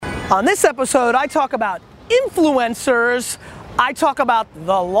On this episode, I talk about influencers, I talk about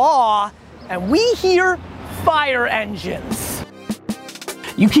the law, and we hear fire engines.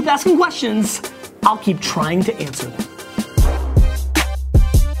 You keep asking questions, I'll keep trying to answer them.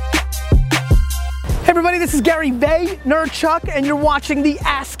 Hey everybody, this is Gary VaynerChuck, and you're watching the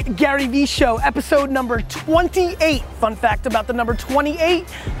Ask Gary V Show, episode number 28. Fun fact about the number 28,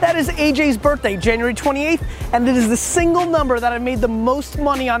 that is AJ's birthday, January 28th, and it is the single number that I've made the most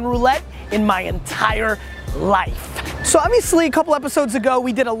money on roulette in my entire life. So obviously a couple episodes ago,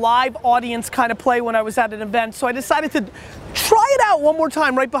 we did a live audience kind of play when I was at an event, so I decided to try it out one more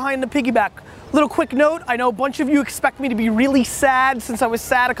time right behind the piggyback. Little quick note, I know a bunch of you expect me to be really sad since I was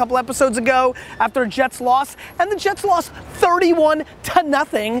sad a couple episodes ago after a Jets loss, and the Jets lost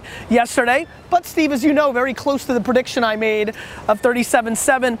 31-0 yesterday. But Steve, as you know, very close to the prediction I made of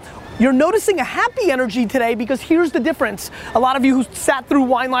 37-7. You're noticing a happy energy today because here's the difference. A lot of you who sat through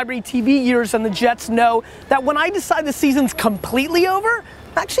Wine Library TV years and the Jets know that when I decide the season's completely over,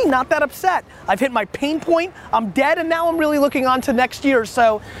 I'm actually not that upset. I've hit my pain point, I'm dead, and now I'm really looking on to next year.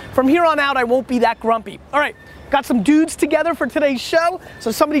 So from here on out, I won't be that grumpy. All right, got some dudes together for today's show.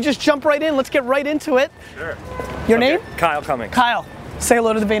 So somebody just jump right in, let's get right into it. Sure. Your name? Kyle Cummings. Kyle, say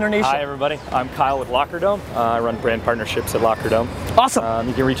hello to the Vayner Nation. Hi everybody, I'm Kyle with LockerDome. I run brand partnerships at LockerDome. Awesome.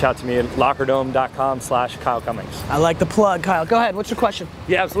 You can reach out to me at lockerdome.com/Kyle Cummings. I like the plug, Kyle. Go ahead, what's your question?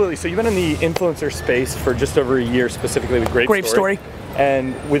 Yeah, absolutely. So you've been in the influencer space for just over a year, specifically with Grape Story.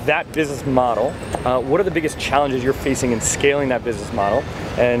 And with that business model, what are the biggest challenges you're facing in scaling that business model?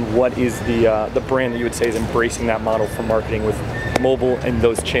 And what is the brand that you would say is embracing that model for marketing with mobile and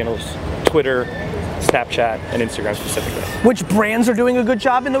those channels, Twitter, Snapchat, and Instagram specifically? Which brands are doing a good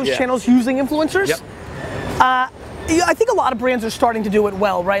job in those channels using influencers? Yep. I think a lot of brands are starting to do it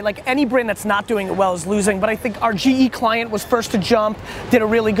well, right? Like any brand that's not doing it well is losing, but I think our GE client was first to jump, did a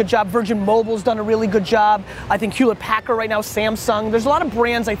really good job. Virgin Mobile's done a really good job. I think Hewlett-Packard right now, Samsung. There's a lot of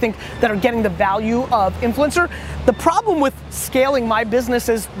brands, I think, that are getting the value of influencer. The problem with scaling my business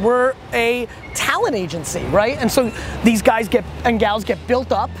is we're a talent agency, right? And so these guys and gals get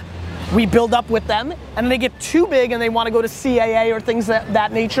built up. We build up with them, and then they get too big and they want to go to CAA or things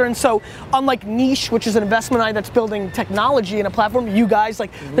that nature. And so unlike Niche, which is an investment eye that's building technology in a platform, you guys,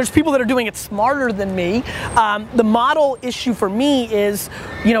 like there's people that are doing it smarter than me. The model issue for me is,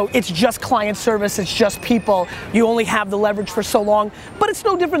 you know, it's just client service, it's just people. You only have the leverage for so long, but it's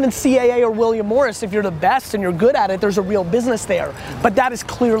no different than CAA or William Morris. If you're the best and you're good at it, there's a real business there. But that is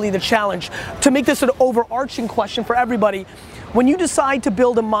clearly the challenge. To make this an overarching question for everybody, when you decide to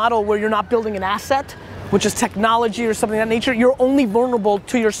build a model where you're not building an asset, which is technology or something of that nature, you're only vulnerable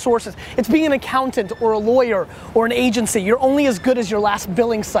to your sources. It's being an accountant or a lawyer or an agency. You're only as good as your last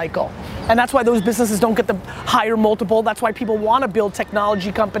billing cycle. And that's why those businesses don't get the higher multiple. That's why people want to build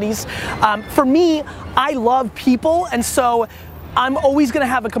technology companies. For me, I love people, and so I'm always going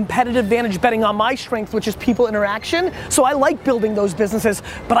to have a competitive advantage betting on my strength, which is people interaction. So I like building those businesses,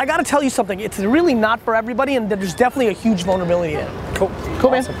 but I got to tell you something, it's really not for everybody, and there's definitely a huge vulnerability in it. Cool,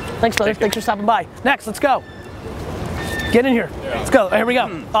 awesome. Man. Thanks, brother. Thanks for stopping by. Next, let's go. Get in here. Yeah. Let's go. Here we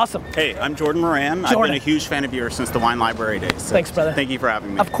go. Awesome. Hey, I'm Jordan Moran. I've been a huge fan of yours since the Wine Library days. So thanks, brother. Thank you for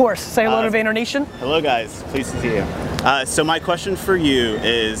having me. Of course. Say hello to Vayner Nation. Hello, guys. Pleased to see you. So my question for you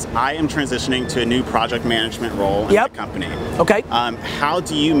is, I am transitioning to a new project management role in the company. Okay. How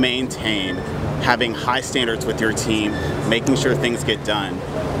do you maintain having high standards with your team, making sure things get done,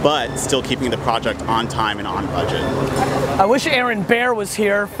 but still keeping the project on time and on budget? I wish Aaron Bear was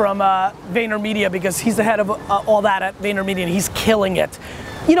here from VaynerMedia, because he's the head of all that at VaynerMedia, and he's killing it.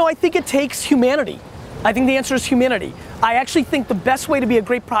 You know, I think it takes humanity. I think the answer is humanity. I actually think the best way to be a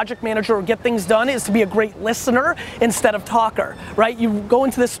great project manager or get things done is to be a great listener instead of talker, right? You go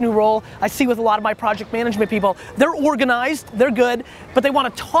into this new role, I see with a lot of my project management people, they're organized, they're good, but they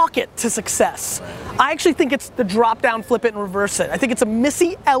want to talk it to success. I actually think it's the drop down, flip it, and reverse it. I think it's a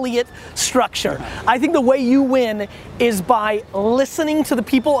Missy Elliott structure. I think the way you win is by listening to the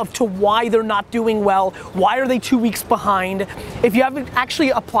people to why they're not doing well, why are they 2 weeks behind. If you haven't actually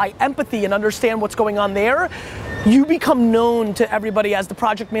apply empathy and understand what's going on there, you become known to everybody as the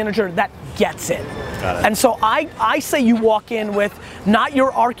project manager that gets it. Got it. And so I say you walk in with not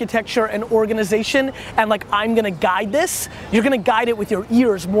your architecture and organization and like, I'm gonna guide this. You're gonna guide it with your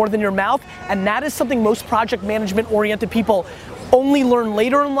ears more than your mouth, and that is something most project management oriented people only learn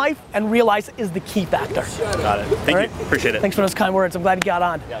later in life and realize is the key factor. Got it. Thank you. Appreciate it. Thanks for those kind words. I'm glad you got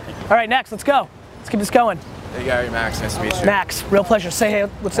on. Yeah, thank you. All right, next, let's go. Let's keep this going. Hey Gary, Max, nice to meet you. Max, real pleasure. Say hey,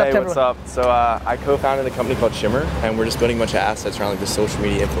 what's up to everyone? What's up? So I co-founded a company called Shimmer, and we're just building a bunch of assets around like the social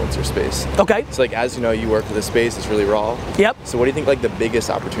media influencer space. Okay. So like, as you know, you work for this space, it's really raw. Yep. So what do you think like the biggest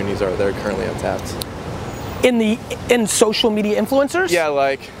opportunities are that are currently untapped? In social media influencers? Yeah,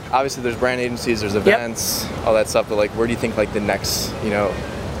 like obviously there's brand agencies, there's events, all that stuff, but like where do you think like the next, you know,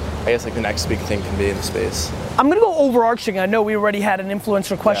 I guess like the next big thing can be in the space? I'm gonna go overarching. I know we already had an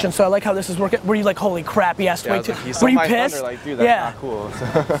influencer question, so I like how this is working. Were you like, holy crap, he asked way too? Like, were you pissed? Thunder, like, dude, that's not cool.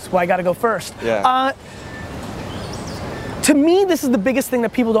 That's why I gotta go first. Yeah. To me, this is the biggest thing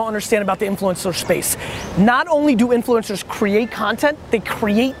that people don't understand about the influencer space. Not only do influencers create content, they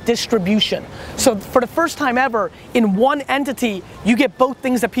create distribution. So for the first time ever, in one entity, you get both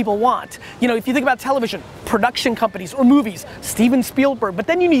things that people want. You know, if you think about television, production companies or movies, Steven Spielberg, but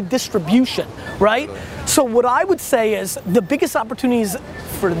then you need distribution, right? So what I would say is the biggest opportunities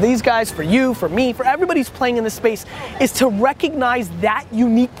for these guys, for you, for me, for everybody who's playing in this space, is to recognize that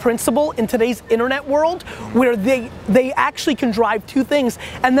unique principle in today's internet world where they actually can drive two things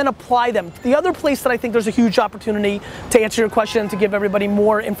and then apply them. The other place that I think there's a huge opportunity to answer your question, to give everybody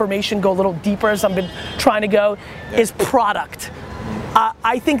more information, go a little deeper as I've been trying to go, is product.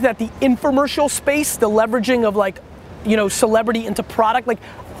 I think that the infomercial space, the leveraging of like, you know, celebrity into product, like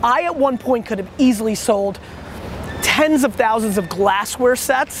I at one point could have easily sold tens of thousands of glassware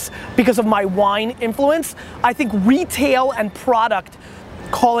sets because of my wine influence. I think retail and product,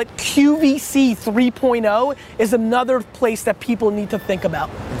 call it QVC 3.0, is another place that people need to think about.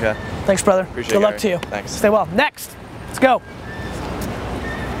 Okay. Thanks, brother. Appreciate Good it, luck to you. Thanks. Stay well. Next, let's go.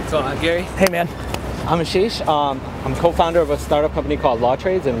 So I'm Gary. Hey, man. I'm Ashish. I'm co-founder of a startup company called Law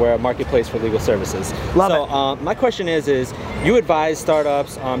Trades, and we're a marketplace for legal services. Love it. My question is you advise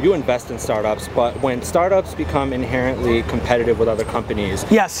startups, you invest in startups, but when startups become inherently competitive with other companies,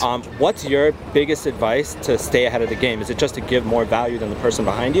 yes. What's your biggest advice to stay ahead of the game? Is it just to give more value than the person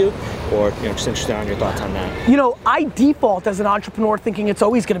behind you, or just interested on your thoughts on that? You know, I default as an entrepreneur thinking it's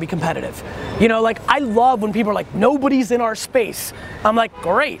always going to be competitive. You know, like I love when people are like, nobody's in our space. I'm like,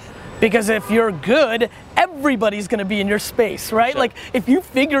 great. Because if you're good, everybody's gonna be in your space, right? Sure. Like if you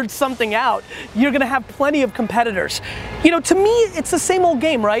figured something out, you're gonna have plenty of competitors. You know, to me, it's the same old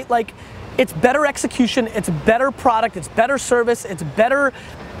game, right? Like it's better execution, it's better product, it's better service, it's better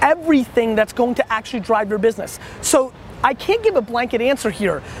everything that's going to actually drive your business. So I can't give a blanket answer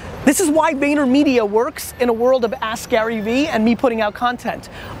here. This is why VaynerMedia works in a world of Ask Gary Vee and me putting out content.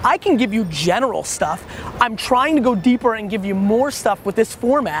 I can give you general stuff. I'm trying to go deeper and give you more stuff with this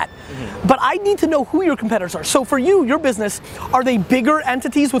format, but I need to know who your competitors are. So for you, your business, are they bigger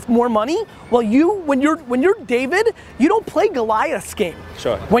entities with more money? Well, when you're David, you don't play Goliath's game.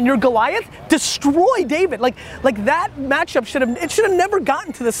 Sure. When you're Goliath, destroy David. Like that matchup should have never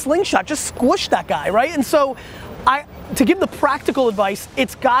gotten to the slingshot. Just squish that guy, right? And so to give the practical advice,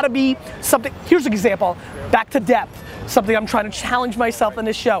 it's gotta be something. Here's an example, back to depth, something I'm trying to challenge myself in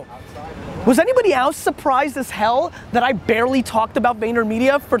this show. Was anybody else surprised as hell that I barely talked about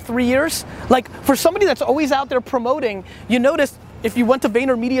VaynerMedia for 3 years? Like, for somebody that's always out there promoting, you notice if you went to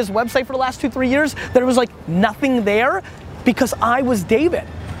VaynerMedia's website for the last 2-3 years, there was like nothing there because I was David.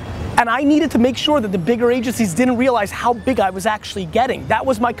 And I needed to make sure that the bigger agencies didn't realize how big I was actually getting. That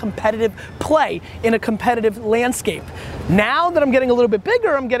was my competitive play in a competitive landscape. Now that I'm getting a little bit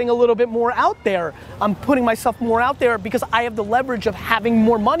bigger, I'm getting a little bit more out there. I'm putting myself more out there because I have the leverage of having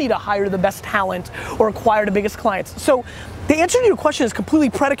more money to hire the best talent or acquire the biggest clients. So the answer to your question is completely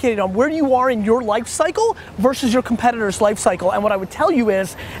predicated on where you are in your life cycle versus your competitor's life cycle. And what I would tell you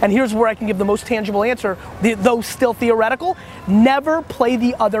is, and here's where I can give the most tangible answer, though still theoretical, never play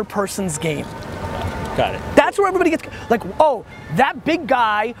the other person's game. Got it. That's where everybody gets, like, oh, that big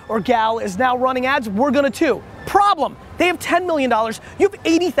guy or gal is now running ads, we're gonna too. Problem, they have $10 million, you have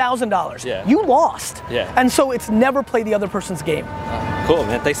 $80,000. Yeah. You lost. Yeah. And so it's never play the other person's game. Cool,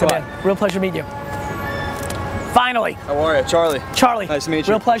 man, thanks a lot. Real pleasure meeting you. Finally. How are you? Charlie. Charlie. Nice to meet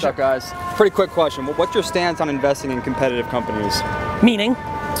you. Real pleasure. What's up, guys? Pretty quick question. What's your stance on investing in competitive companies? Meaning?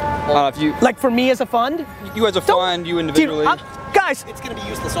 If you like for me as a fund? You as a fund, you individually. Guys, it's going to be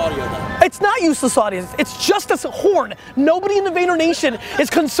useless audio though. It's not useless audio. It's just a horn. Nobody in the Vayner Nation is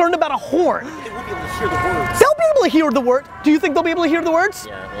concerned about a horn. They won't be able to hear the words. They'll be able to hear the word. Do you think they'll be able to hear the words?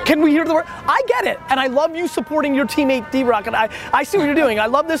 Yeah. Can we hear the word? I get it, and I love you supporting your teammate D-Rock, and I see what you're doing. I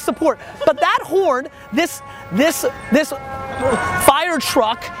love this support. But that horn, this fire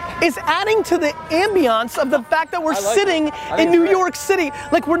truck is adding to the ambiance of the fact that we're sitting in New York City.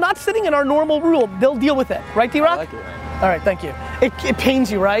 Like, we're not sitting in our normal room. They'll deal with it, right, D-Rock? I like it. All right, thank you. It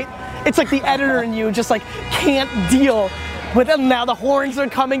pains you, right? It's like the editor in you just like can't deal With them now, the horns are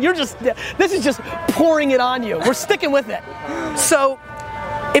coming. This is just pouring it on you. We're sticking with it. So,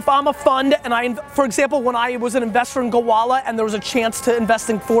 if I'm a fund and for example, when I was an investor in Goliath and there was a chance to invest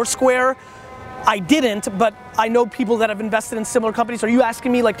in Foursquare, I didn't, but I know people that have invested in similar companies. Are you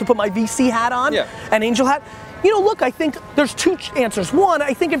asking me like to put my VC hat on? Yeah. An angel hat? You know, look, I think there's two answers. One,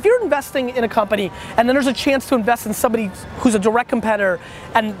 I think if you're investing in a company and then there's a chance to invest in somebody who's a direct competitor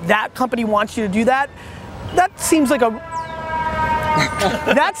and that company wants you to do that, that seems like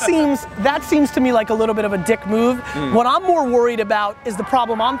that seems to me like a little bit of a dick move. What I'm more worried about is the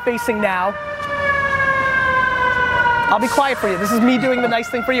problem I'm facing now. I'll be quiet for you. This is me doing the nice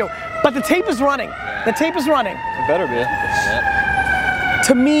thing for you. But the tape is running. The tape is running. It better be. Yeah.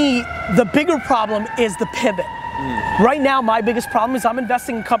 To me, the bigger problem is the pivot. Right now, my biggest problem is I'm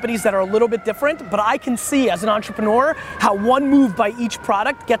investing in companies that are a little bit different, but I can see as an entrepreneur how one move by each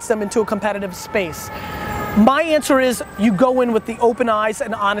product gets them into a competitive space. My answer is you go in with the open eyes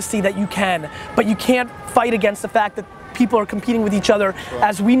and honesty that you can, but you can't fight against the fact that people are competing with each other,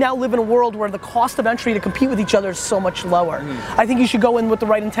 as we now live in a world where the cost of entry to compete with each other is so much lower. I think you should go in with the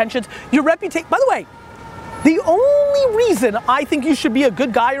right intentions. Your reputation, by the way, the only reason I think you should be a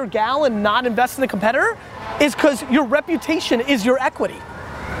good guy or gal and not invest in a competitor is because your reputation is your equity.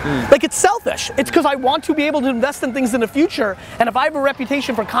 Like, it's selfish. It's because I want to be able to invest in things in the future, and if I have a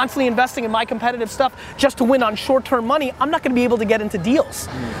reputation for constantly investing in my competitive stuff just to win on short-term money, I'm not going to be able to get into deals.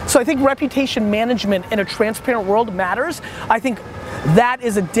 So I think reputation management in a transparent world matters. I think that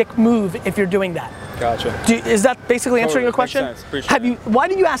is a dick move if you're doing that. Gotcha. Is that basically answering your question? Makes sense. Appreciate it. Why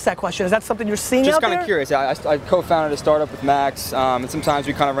did you ask that question? Is that something you're seeing Just out there? kind of curious. I co-founded a startup with Max, and sometimes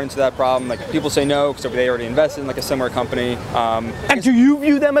we kind of run into that problem. Like, people say no because they already invested in like a similar company. And do you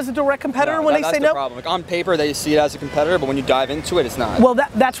view them as a direct competitor when they say no? That's the problem. Like, on paper, they see it as a competitor, but when you dive into it, it's not. Well,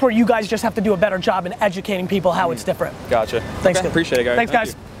 that's where you guys just have to do a better job in educating people how it's different. Gotcha. Thanks, okay. Appreciate it, guys. Thanks,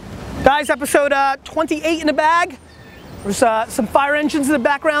 guys. Guys, episode 28 in the bag. There's some fire engines in the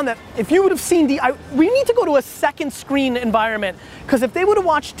background that if you would have seen we need to go to a second screen environment, because if they would have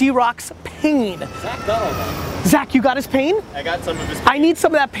watched D-Rock's pain. Zach got all that. Zach, you got his pain? I got some of his pain. I need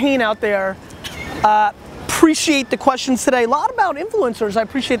some of that pain out there. Appreciate the questions today. A lot about influencers. I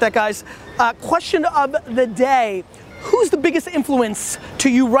appreciate that, guys. Question of the day. Who's the biggest influence to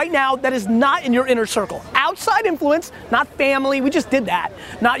you right now that is not in your inner circle? Outside influence, not family, we just did that.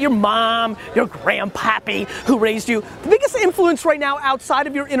 Not your mom, your grandpappy who raised you. The biggest influence right now outside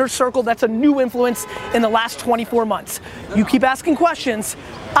of your inner circle that's a new influence in the last 24 months. You keep asking questions,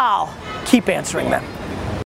 I'll keep answering them.